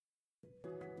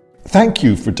Thank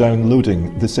you for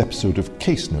downloading this episode of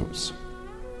Case Notes.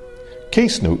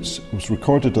 Case Notes was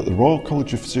recorded at the Royal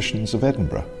College of Physicians of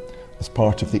Edinburgh as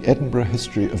part of the Edinburgh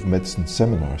History of Medicine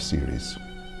Seminar Series.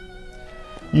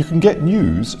 You can get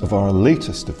news of our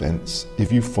latest events if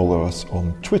you follow us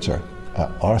on Twitter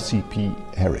at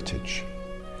RCP Heritage.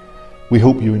 We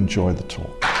hope you enjoy the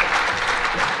talk.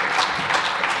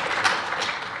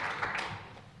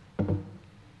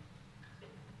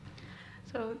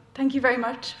 Thank you very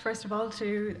much, first of all,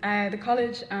 to the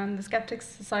College and the Skeptics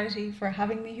Society for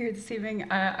having me here this evening.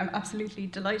 I'm absolutely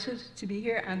delighted to be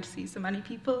here and to see so many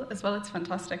people as well. It's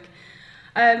fantastic.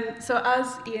 So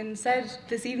as Ian said,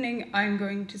 this evening I'm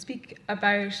going to speak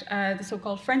about the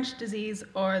so-called French disease,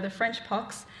 or the French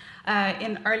pox,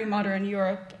 in early modern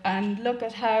Europe, and look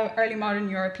at how early modern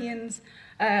Europeans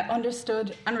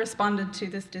understood and responded to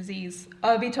this disease.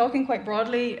 I'll be talking quite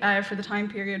broadly for the time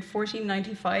period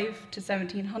 1495 to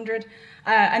 1700,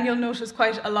 and you'll notice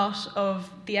quite a lot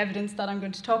of the evidence that I'm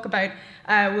going to talk about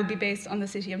will be based on the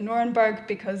city of Nuremberg,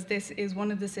 because this is one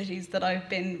of the cities that I've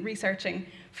been researching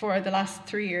for the last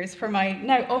 3 years for my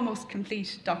now almost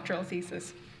complete doctoral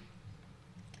thesis.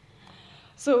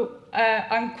 So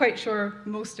I'm quite sure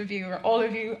most of you, or all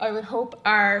of you, I would hope,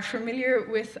 are familiar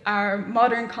with our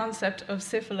modern concept of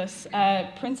syphilis,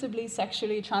 principally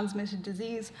sexually transmitted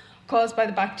disease caused by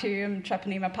the bacterium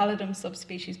Treponema pallidum,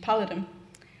 subspecies pallidum.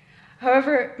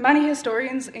 However, many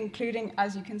historians, including,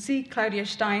 as you can see, Claudia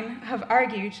Stein, have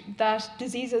argued that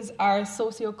diseases are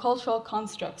sociocultural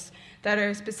constructs that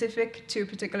are specific to a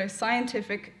particular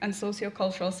scientific and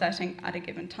sociocultural setting at a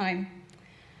given time.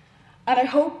 And I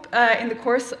hope in the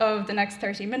course of the next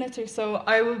 30 minutes or so,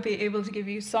 I will be able to give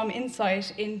you some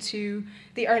insight into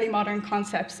the early modern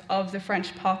concepts of the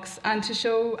French pox, and to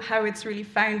show how it's really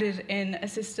founded in a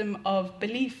system of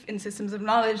belief, in systems of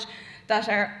knowledge that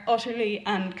are utterly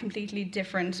and completely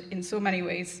different in so many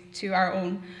ways to our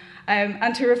own.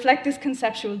 And to reflect this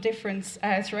conceptual difference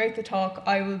throughout the talk,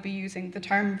 I will be using the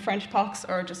term French pox,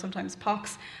 or just sometimes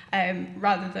pox,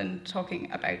 rather than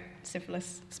talking about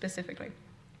syphilis specifically.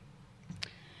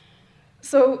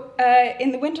 So,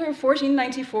 in the winter of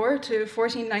 1494 to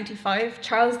 1495,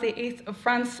 Charles VIII of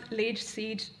France laid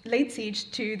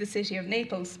siege to the city of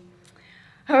Naples.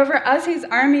 However, as his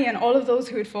army and all of those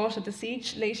who had fought at the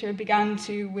siege later began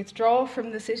to withdraw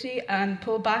from the city and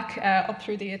pull back up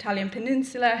through the Italian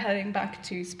peninsula, heading back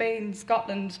to Spain,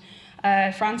 Scotland,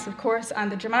 France, of course,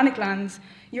 and the Germanic lands,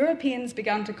 Europeans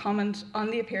began to comment on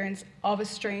the appearance of a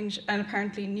strange and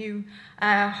apparently new,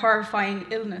 horrifying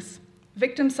illness.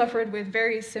 Victims suffered with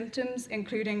various symptoms,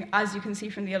 including, as you can see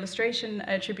from the illustration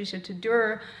attributed to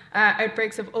Dürer,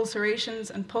 outbreaks of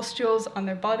ulcerations and pustules on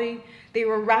their body. They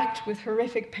were racked with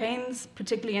horrific pains,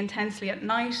 particularly intensely at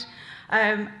night.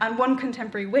 And one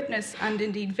contemporary witness, and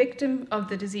indeed victim of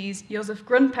the disease, Joseph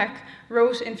Grunpeck,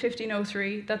 wrote in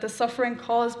 1503 that the suffering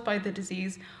caused by the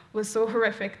disease was so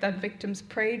horrific that victims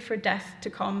prayed for death to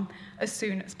come as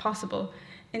soon as possible.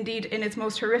 Indeed, in its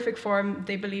most horrific form,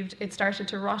 they believed it started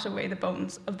to rot away the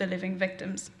bones of the living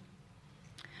victims.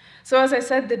 So as I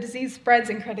said, the disease spreads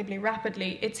incredibly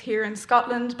rapidly. It's here in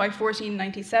Scotland by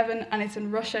 1497, and it's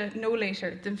in Russia no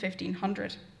later than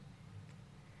 1500.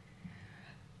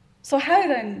 So how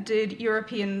then did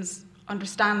Europeans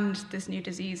understand this new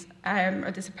disease,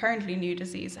 or this apparently new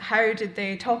disease? How did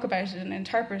they talk about it and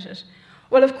interpret it?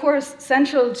 Well, of course,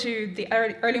 central to the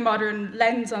early modern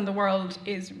lens on the world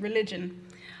is religion.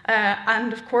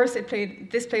 And of course,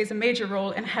 this plays a major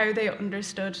role in how they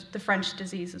understood the French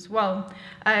disease as well.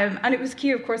 And it was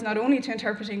key, of course, not only to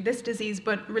interpreting this disease,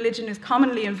 but religion is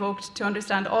commonly invoked to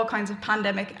understand all kinds of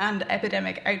pandemic and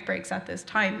epidemic outbreaks at this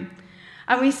time.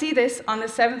 And we see this on the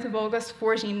 7th of August,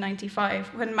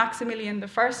 1495, when Maximilian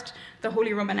I, the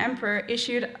Holy Roman Emperor,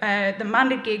 issued the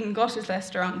Mandate gegen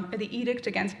Gotteslästerung, or the Edict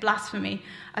Against Blasphemy,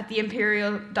 at the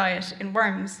Imperial Diet in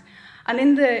Worms. And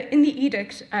in the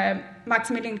edict,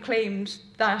 Maximilian claimed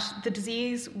that the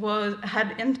disease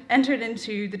had entered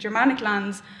into the Germanic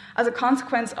lands as a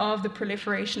consequence of the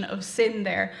proliferation of sin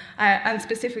there, and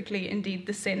specifically, indeed,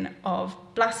 the sin of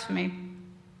blasphemy.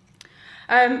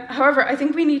 However, I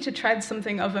think we need to tread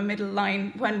something of a middle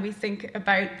line when we think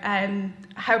about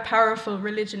how powerful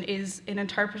religion is in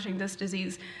interpreting this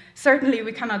disease. Certainly,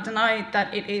 we cannot deny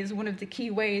that it is one of the key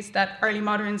ways that early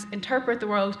moderns interpret the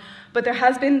world, but there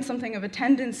has been something of a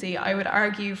tendency, I would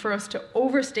argue, for us to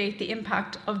overstate the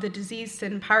impact of the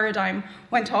disease-sin paradigm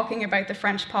when talking about the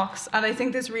French pox. And I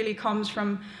think this really comes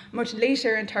from much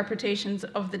later interpretations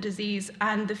of the disease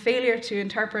and the failure to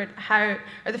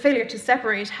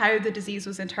separate how the disease disease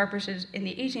was interpreted in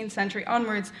the 18th century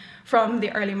onwards from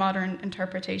the early modern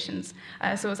interpretations.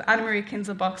 So as Anne-Marie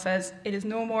Kinzelbach says, it is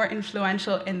no more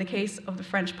influential in the case of the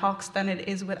French pox than it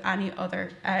is with any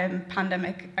other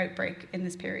pandemic outbreak in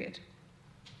this period.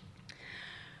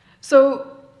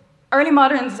 So early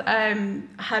moderns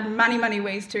had many, many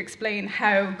ways to explain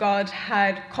how God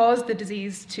had caused the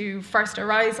disease to first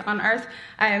arise on Earth.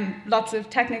 Lots of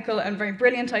technical and very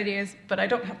brilliant ideas, but I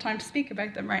don't have time to speak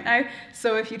about them right now.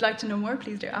 So if you'd like to know more,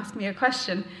 please do ask me a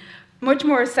question. Much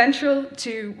more central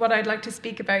to what I'd like to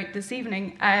speak about this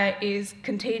evening is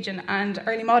contagion and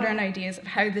early modern ideas of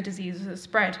how the disease was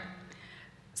spread.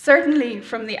 Certainly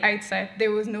from the outset,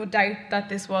 there was no doubt that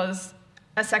this was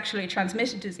a sexually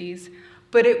transmitted disease,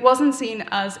 but it wasn't seen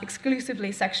as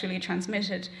exclusively sexually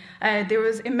transmitted. There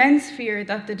was immense fear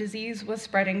that the disease was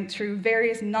spreading through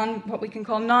various what we can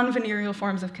call non-venereal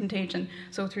forms of contagion,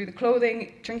 so through the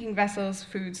clothing, drinking vessels,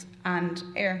 foods, and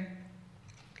air.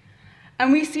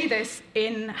 And we see this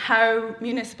in how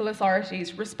municipal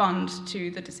authorities respond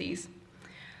to the disease.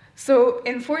 So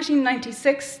in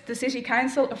 1496, the City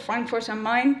Council of Frankfurt am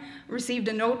Main received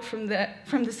a note from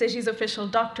the city's official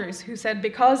doctors who said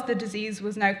because the disease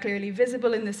was now clearly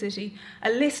visible in the city, a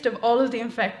list of all of the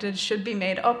infected should be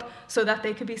made up so that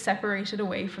they could be separated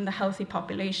away from the healthy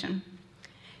population.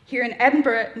 Here in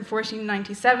Edinburgh in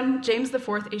 1497, James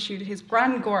IV issued his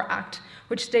Grand Gore Act,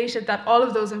 which stated that all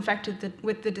of those infected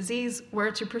with the disease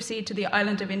were to proceed to the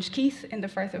island of Inchkeith in the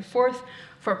Firth of Forth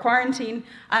for quarantine,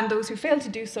 and those who failed to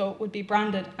do so would be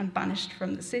branded and banished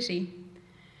from the city.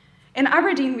 In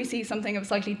Aberdeen, we see something of a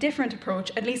slightly different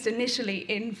approach, at least initially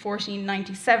in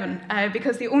 1497,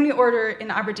 because the only order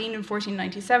in Aberdeen in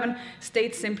 1497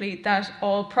 states simply that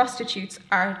all prostitutes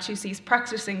are to cease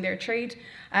practicing their trade,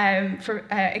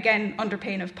 again, under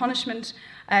pain of punishment,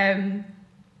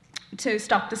 to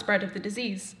stop the spread of the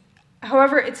disease.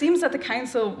 However, it seems that the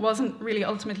council wasn't really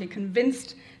ultimately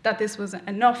convinced that this was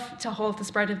enough to halt the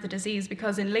spread of the disease,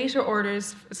 because in later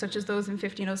orders, such as those in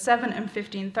 1507 and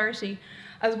 1530,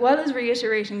 as well as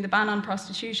reiterating the ban on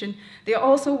prostitution, they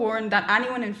also warned that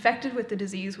anyone infected with the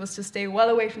disease was to stay well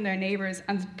away from their neighbours,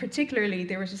 and particularly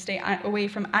they were to stay away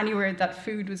from anywhere that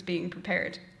food was being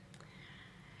prepared.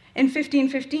 In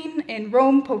 1515, in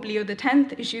Rome, Pope Leo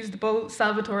X issues the bull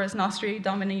Salvatoris Nostri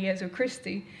Domini Jesu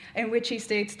Christi, in which he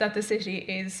states that the city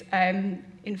is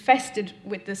infested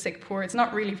with the sick poor. It's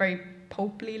not really very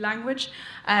popely language.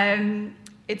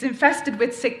 It's infested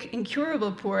with sick,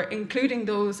 incurable poor, including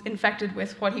those infected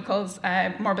with what he calls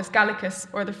morbus gallicus,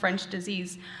 or the French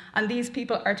disease. And these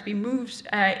people are to be moved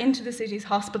into the city's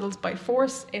hospitals by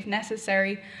force, if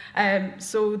necessary,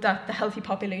 so that the healthy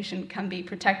population can be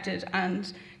protected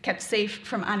and kept safe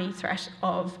from any threat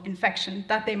of infection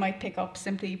that they might pick up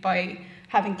simply by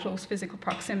having close physical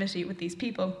proximity with these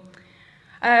people.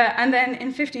 And then in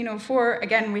 1504,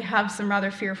 again, we have some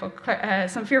rather fearful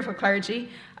clergy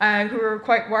who were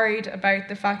quite worried about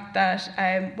the fact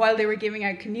that while they were giving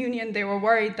out communion, they were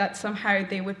worried that somehow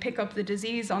they would pick up the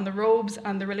disease on the robes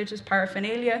and the religious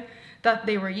paraphernalia that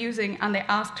they were using, and they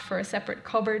asked for a separate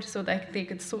cupboard so that they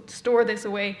could store this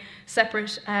away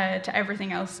separate to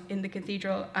everything else in the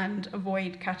cathedral and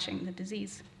avoid catching the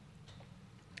disease.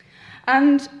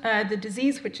 And the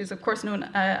disease, which is of course known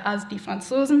as Die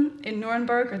Franzosen in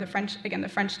Nuremberg, or the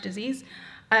French disease,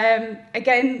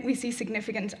 again, we see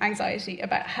significant anxiety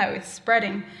about how it's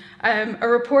spreading. A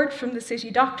report from the city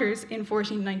doctors in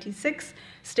 1496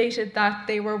 stated that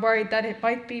they were worried that it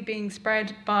might be being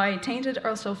spread by tainted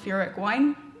or sulfuric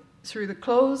wine through the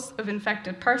clothes of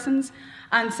infected persons,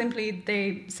 and simply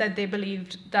they said they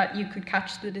believed that you could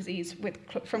catch the disease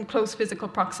from close physical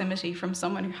proximity from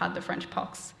someone who had the French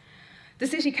pox. The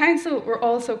city council were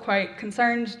also quite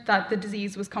concerned that the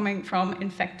disease was coming from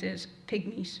infected pig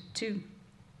meat too.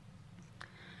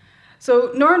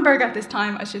 So Nuremberg at this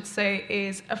time, I should say,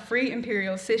 is a free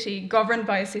imperial city governed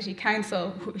by a city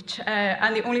council,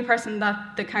 and the only person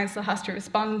that the council has to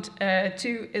respond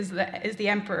to is the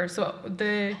emperor. So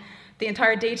the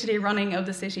entire day-to-day running of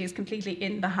the city is completely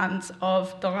in the hands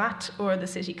of the Rat, or the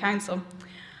city council.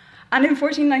 And in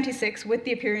 1496, with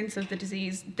the appearance of the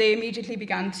disease, they immediately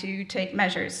began to take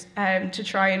measures to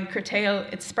try and curtail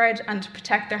its spread and to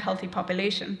protect their healthy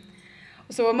population.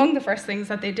 So among the first things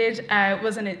that they did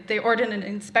was they ordered an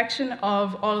inspection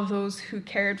of all of those who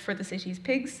cared for the city's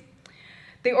pigs.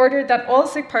 They ordered that all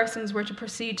sick persons were to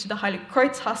proceed to the Heilig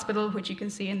Kreuz Hospital, which you can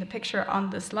see in the picture on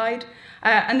the slide.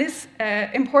 And this,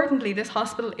 importantly, this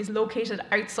hospital is located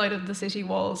outside of the city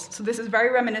walls. So this is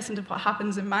very reminiscent of what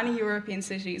happens in many European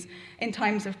cities in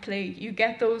times of plague. You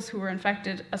get those who are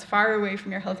infected as far away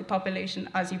from your healthy population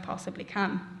as you possibly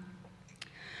can.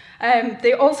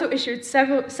 They also issued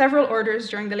several orders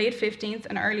during the late 15th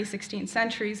and early 16th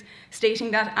centuries,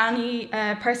 stating that any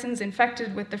persons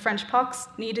infected with the French pox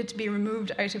needed to be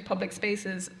removed out of public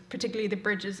spaces, particularly the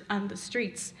bridges and the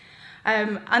streets.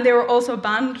 And they were also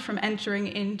banned from entering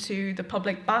into the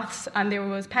public baths, and there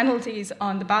was penalties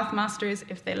on the bath masters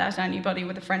if they let anybody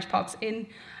with the French pox in.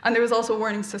 And there was also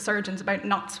warnings to surgeons about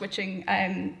not switching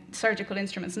surgical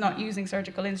instruments, not using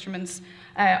surgical instruments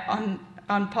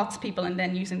on pox people and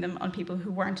then using them on people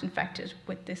who weren't infected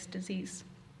with this disease.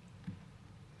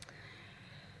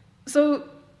 So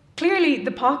clearly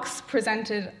the pox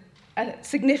presented a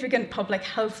significant public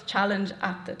health challenge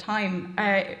at the time.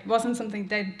 It wasn't something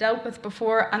they'd dealt with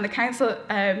before, and the council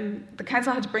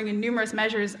had to bring in numerous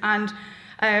measures, and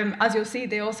as you'll see,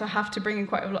 they also have to bring in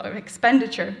quite a lot of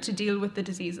expenditure to deal with the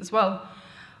disease as well.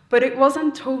 But it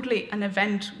wasn't totally an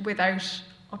event without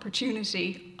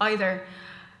opportunity either.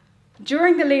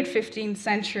 During the late 15th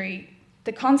century,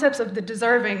 the concepts of the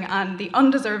deserving and the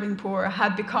undeserving poor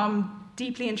had become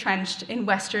deeply entrenched in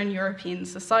Western European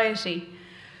society.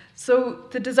 So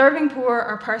the deserving poor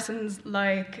are persons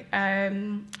like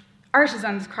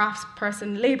artisans,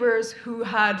 craftsperson, labourers who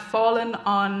had fallen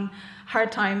on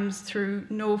hard times through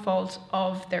no fault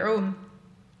of their own,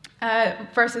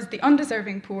 versus the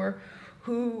undeserving poor,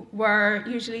 who were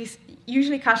usually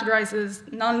categorised as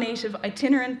non-native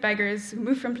itinerant beggars who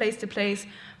moved from place to place,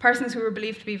 persons who were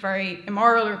believed to be very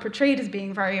immoral or portrayed as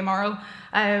being very immoral,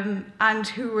 and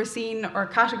who were seen or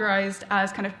categorised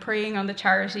as kind of preying on the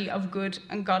charity of good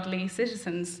and godly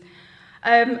citizens.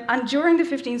 And during the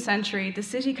 15th century, the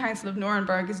City Council of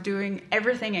Nuremberg is doing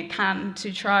everything it can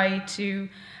to try to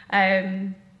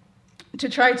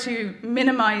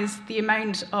minimise the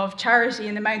amount of charity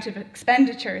and the amount of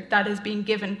expenditure that is being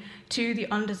given to the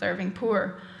undeserving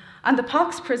poor. And the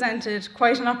pox presented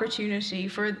quite an opportunity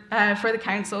for the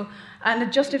council and a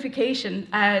justification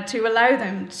to allow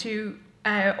them to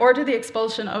order the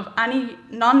expulsion of any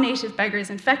non-native beggars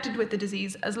infected with the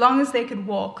disease. As long as they could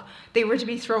walk, they were to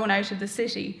be thrown out of the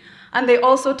city. And they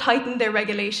also tightened their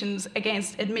regulations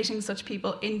against admitting such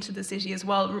people into the city as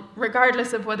well,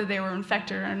 regardless of whether they were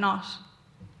infected or not.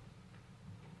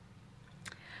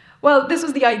 Well, this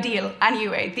was the ideal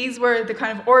anyway. These were the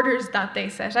kind of orders that they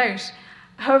set out.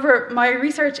 However, my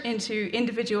research into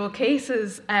individual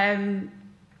cases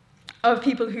of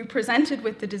people who presented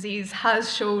with the disease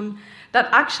has shown that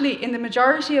actually in the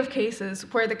majority of cases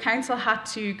where the council had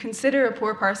to consider a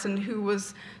poor person who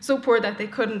was so poor that they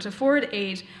couldn't afford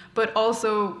aid, but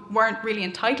also weren't really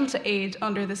entitled to aid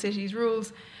under the city's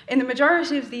rules, in the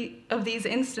majority of these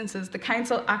instances, the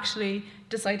council actually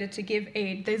decided to give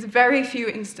aid. There's very few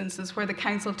instances where the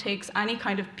council takes any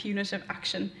kind of punitive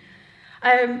action.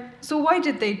 So why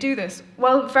did they do this?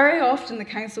 Well, very often the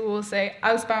council will say,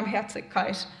 aus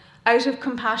Barmherzigkeit, out of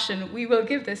compassion, we will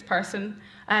give this person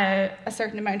a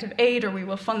certain amount of aid, or we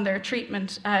will fund their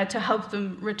treatment to help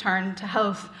them return to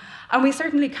health. And we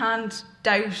certainly can't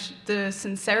doubt the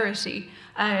sincerity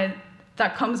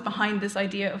that comes behind this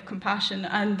idea of compassion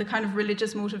and the kind of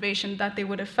religious motivation that they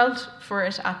would have felt for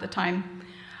it at the time.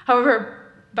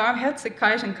 However,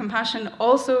 Barmherzigkeit and compassion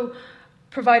also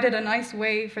provided a nice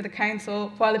way for the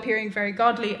council, while appearing very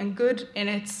godly and good in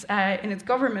its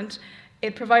government.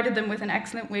 It provided them with an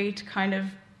excellent way to kind of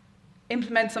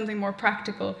implement something more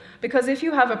practical. Because if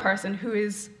you have a person who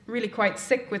is really quite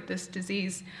sick with this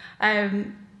disease,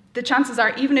 the chances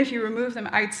are, even if you remove them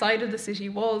outside of the city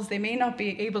walls, they may not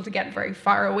be able to get very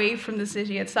far away from the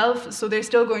city itself, so they're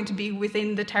still going to be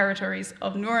within the territories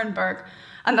of Nuremberg,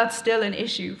 and that's still an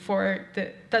issue for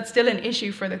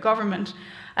the government.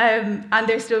 And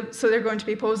they're going to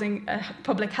be posing a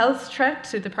public health threat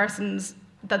to the persons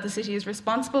that the city is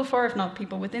responsible for, if not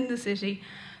people within the city.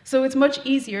 So it's much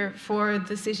easier for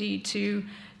the city to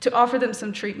offer them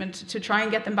some treatment, to try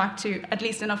and get them back to at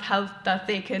least enough health that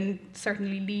they can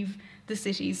certainly leave the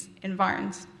city's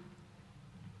environs.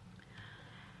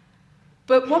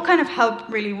 But what kind of help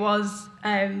really was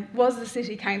the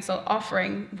City Council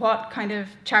offering? What kind of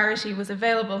charity was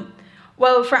available?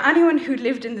 Well, for anyone who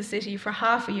lived in the city for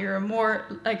half a year or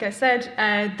more, like I said,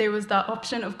 there was the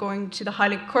option of going to the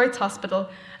Heilig Kreuz Hospital.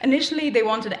 Initially, they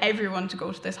wanted everyone to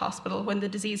go to this hospital when the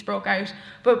disease broke out.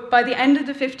 But by the end of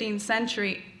the 15th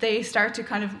century, they start to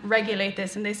kind of regulate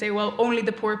this, and they say, well, only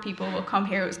the poor people will come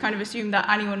here. It was kind of assumed that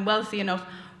anyone wealthy enough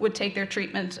would take their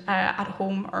treatment at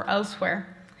home or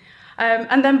elsewhere.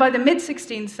 And then by the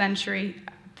mid-16th century,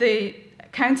 the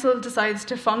council decides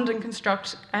to fund and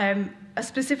construct a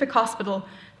specific hospital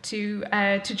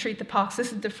to treat the pox.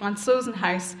 This is the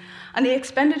Franzosenhaus. And the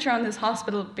expenditure on this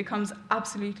hospital becomes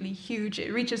absolutely huge.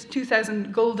 It reaches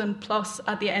 2,000 gulden plus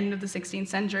at the end of the 16th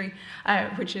century,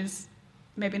 which is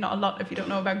maybe not a lot if you don't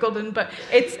know about gulden, but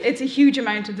it's a huge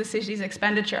amount of the city's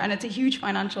expenditure, and it's a huge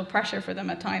financial pressure for them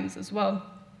at times as well.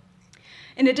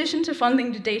 In addition to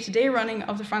funding the day-to-day running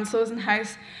of the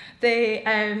Franzosenhaus,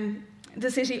 the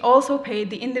city also paid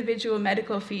the individual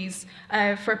medical fees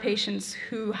for patients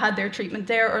who had their treatment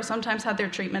there or sometimes had their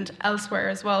treatment elsewhere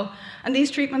as well. And these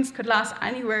treatments could last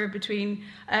anywhere between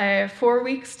 4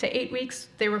 weeks to 8 weeks.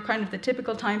 They were kind of the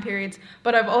typical time periods,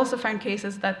 but I've also found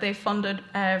cases that they funded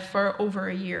for over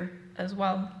a year as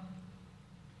well.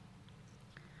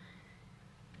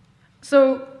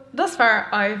 So thus far,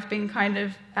 I've been kind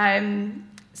of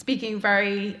speaking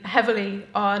very heavily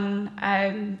on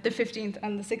the 15th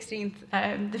and the 16th,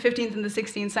 the 15th and the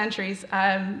 16th centuries,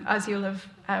 as you'll have,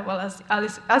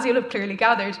 as you'll have clearly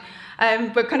gathered.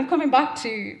 But kind of coming back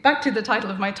to the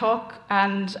title of my talk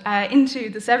and into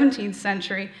the 17th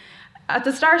century. At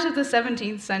the start of the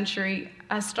 17th century,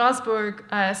 a Strasbourg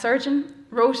surgeon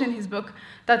wrote in his book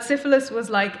that syphilis was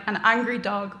like an angry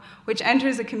dog which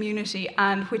enters a community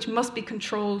and which must be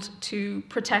controlled to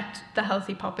protect the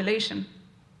healthy population.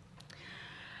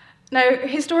 Now,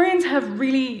 historians have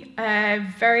really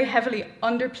very heavily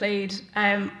underplayed,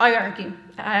 I argue,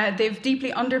 they've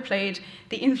deeply underplayed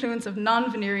the influence of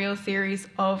non-venereal theories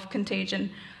of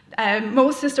contagion.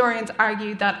 Most historians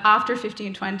argue that after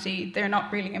 1520, they're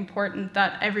not really important,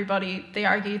 they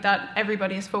argue that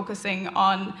everybody is focusing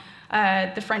on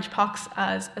the French pox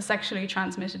as a sexually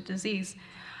transmitted disease.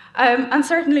 And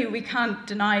certainly we can't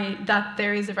deny that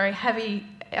there is a very heavy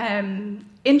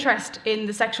interest in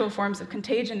the sexual forms of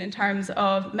contagion in terms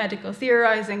of medical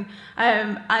theorizing,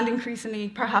 and increasingly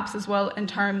perhaps as well in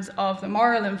terms of the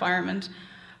moral environment.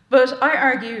 But I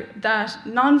argue that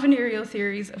non-venereal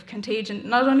theories of contagion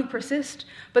not only persist,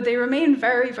 but they remain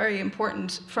very, very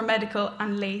important for medical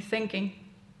and lay thinking.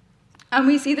 And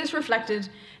we see this reflected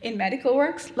in medical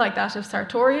works like that of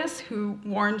Sartorius, who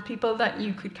warned people that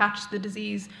you could catch the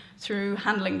disease through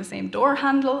handling the same door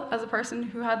handle as a person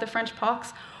who had the French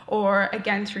pox, or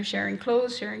again through sharing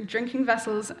clothes, sharing drinking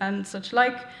vessels, and such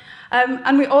like.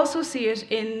 And we also see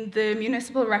it in the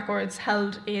municipal records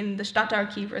held in the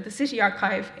Stadtarchiv, or the city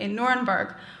archive in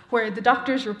Nuremberg, where the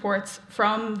doctor's reports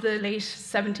from the late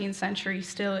 17th century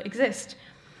still exist.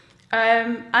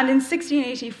 And in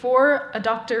 1684, a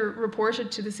doctor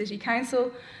reported to the city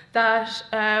council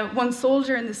that one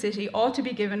soldier in the city ought to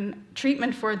be given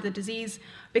treatment for the disease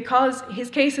because his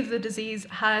case of the disease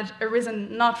had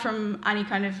arisen not from any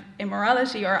kind of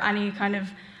immorality or any kind of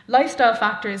lifestyle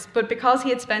factors, but because he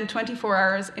had spent 24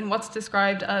 hours in what's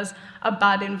described as a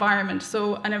bad environment.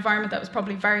 So an environment that was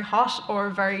probably very hot or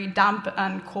very damp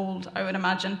and cold, I would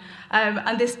imagine.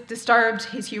 And this disturbed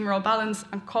his humoral balance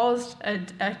and caused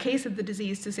a case of the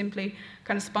disease to simply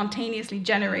kind of spontaneously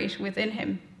generate within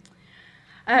him.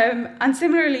 And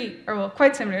similarly, or well,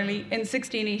 quite similarly, in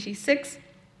 1686,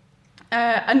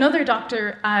 another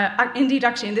doctor, indeed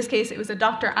actually in this case it was a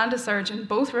doctor and a surgeon,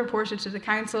 both reported to the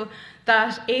council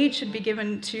that aid should be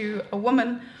given to a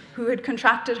woman who had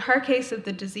contracted her case of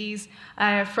the disease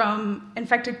from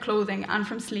infected clothing and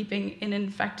from sleeping in an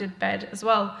infected bed as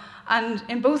well. And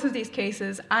in both of these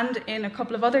cases, and in a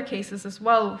couple of other cases as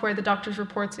well, where the doctor's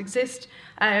reports exist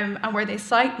and where they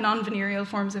cite non-venereal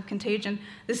forms of contagion,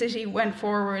 the city went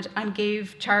forward and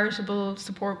gave charitable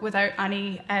support without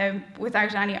any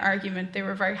argument. They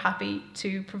were very happy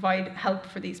to provide help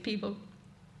for these people.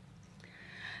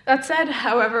 That said,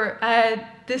 however,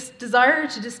 this desire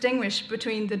to distinguish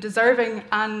between the deserving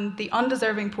and the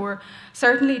undeserving poor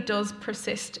certainly does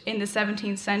persist in the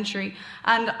 17th century,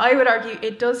 and I would argue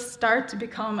it does start to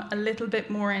become a little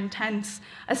bit more intense,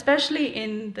 especially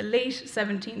in the late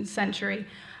 17th century,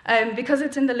 because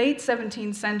it's in the late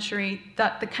 17th century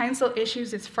that the council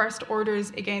issues its first orders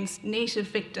against native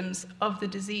victims of the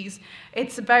disease.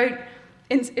 It's in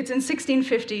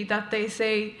 1650 that they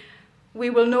say, "We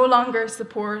will no longer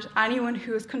support anyone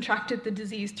who has contracted the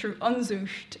disease through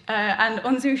Unzucht." And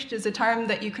Unzucht is a term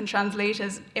that you can translate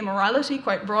as immorality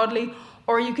quite broadly,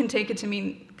 or you can take it to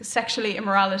mean sexually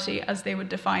immorality as they would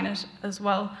define it as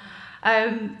well.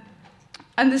 And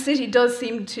the city does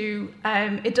seem to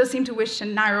wish to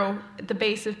narrow the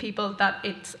base of people that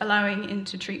it's allowing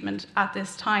into treatment at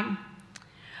this time.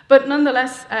 But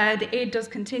nonetheless, the aid does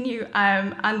continue,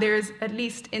 and there's at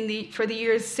least for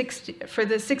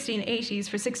the 1680s,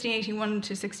 for 1681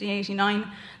 to 1689,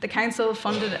 the council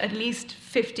funded at least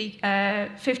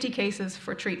 50 cases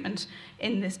for treatment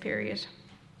in this period.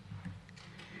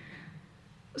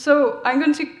 So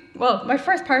my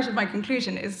first part of my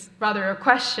conclusion is rather a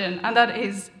question, and that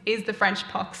is the French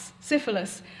pox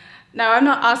syphilis? Now, I'm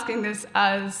not asking this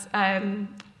as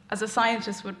a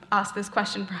scientist would ask this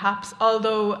question, perhaps,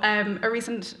 although a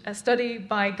recent study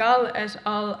by Gall et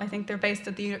al., I think they're based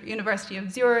at the University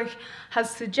of Zurich, has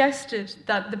suggested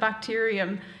that the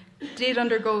bacterium did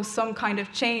undergo some kind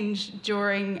of change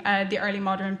during the early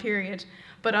modern period.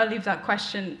 But I'll leave that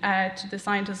question to the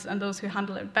scientists and those who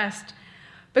handle it best.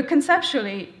 But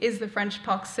conceptually, is the French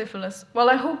pox syphilis? Well,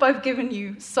 I hope I've given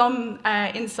you some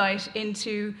insight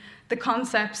into the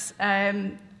concepts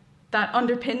that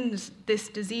underpinned this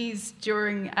disease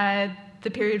during the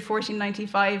period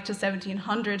 1495 to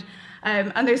 1700.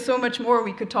 And there's so much more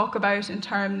we could talk about in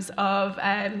terms of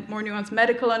more nuanced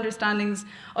medical understandings,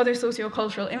 other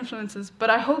sociocultural influences. But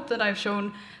I hope that I've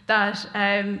shown that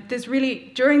this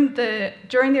really, during the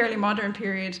early modern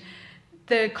period,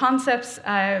 the concepts,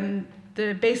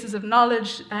 the basis of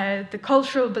knowledge, the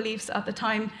cultural beliefs at the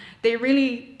time, they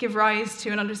really give rise to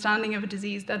an understanding of a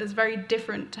disease that is very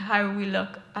different to how we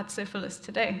look at syphilis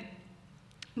today.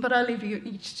 But I'll leave you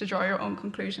each to draw your own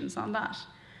conclusions on that.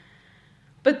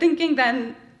 But thinking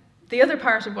then, the other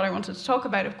part of what I wanted to talk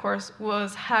about, of course,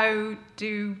 was how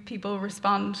do people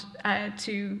respond how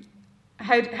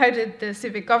did the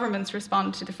civic governments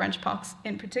respond to the French pox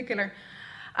in particular?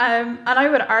 And I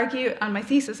would argue, and my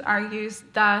thesis argues,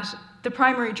 that the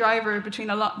primary driver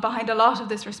behind a lot of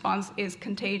this response is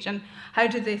contagion. How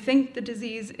do they think the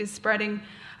disease is spreading?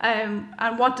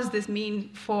 And what does this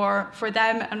mean for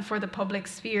them and for the public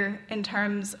sphere in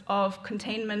terms of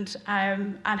containment,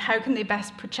 and how can they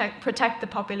best protect the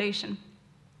population?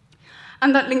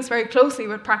 And that links very closely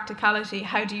with practicality.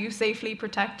 How do you safely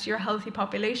protect your healthy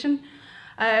population?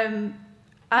 And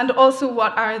also,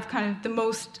 what are kind of the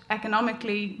most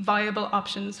economically viable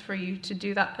options for you to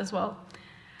do that as well?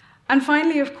 And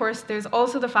finally, of course, there's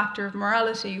also the factor of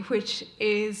morality, which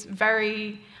is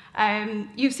very,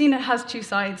 you've seen it has two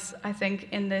sides, I think,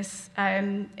 in this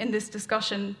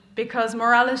discussion, because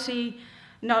morality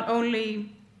not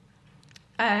only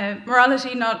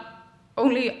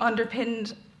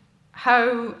underpinned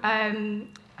how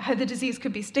the disease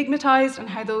could be stigmatized and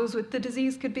how those with the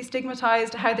disease could be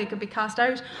stigmatized, how they could be cast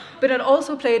out, but it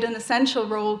also played an essential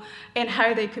role in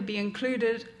how they could be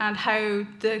included and how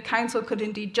the council could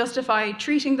indeed justify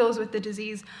treating those with the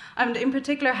disease, and in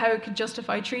particular how it could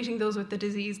justify treating those with the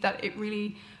disease that it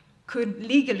really could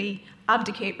legally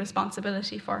abdicate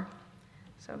responsibility for.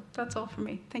 So that's all from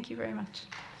me. Thank you very much.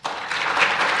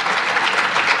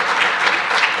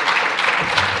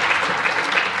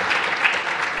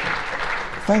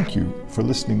 Thank you for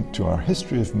listening to our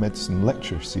History of Medicine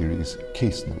lecture series,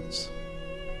 Case Notes.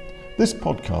 This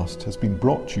podcast has been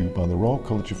brought to you by the Royal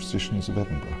College of Physicians of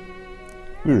Edinburgh.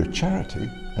 We're a charity,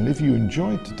 and if you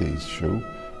enjoyed today's show,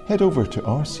 head over to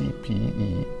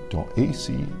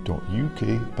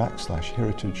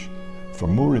rcpe.ac.uk/heritage for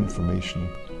more information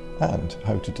and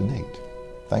how to donate.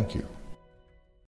 Thank you.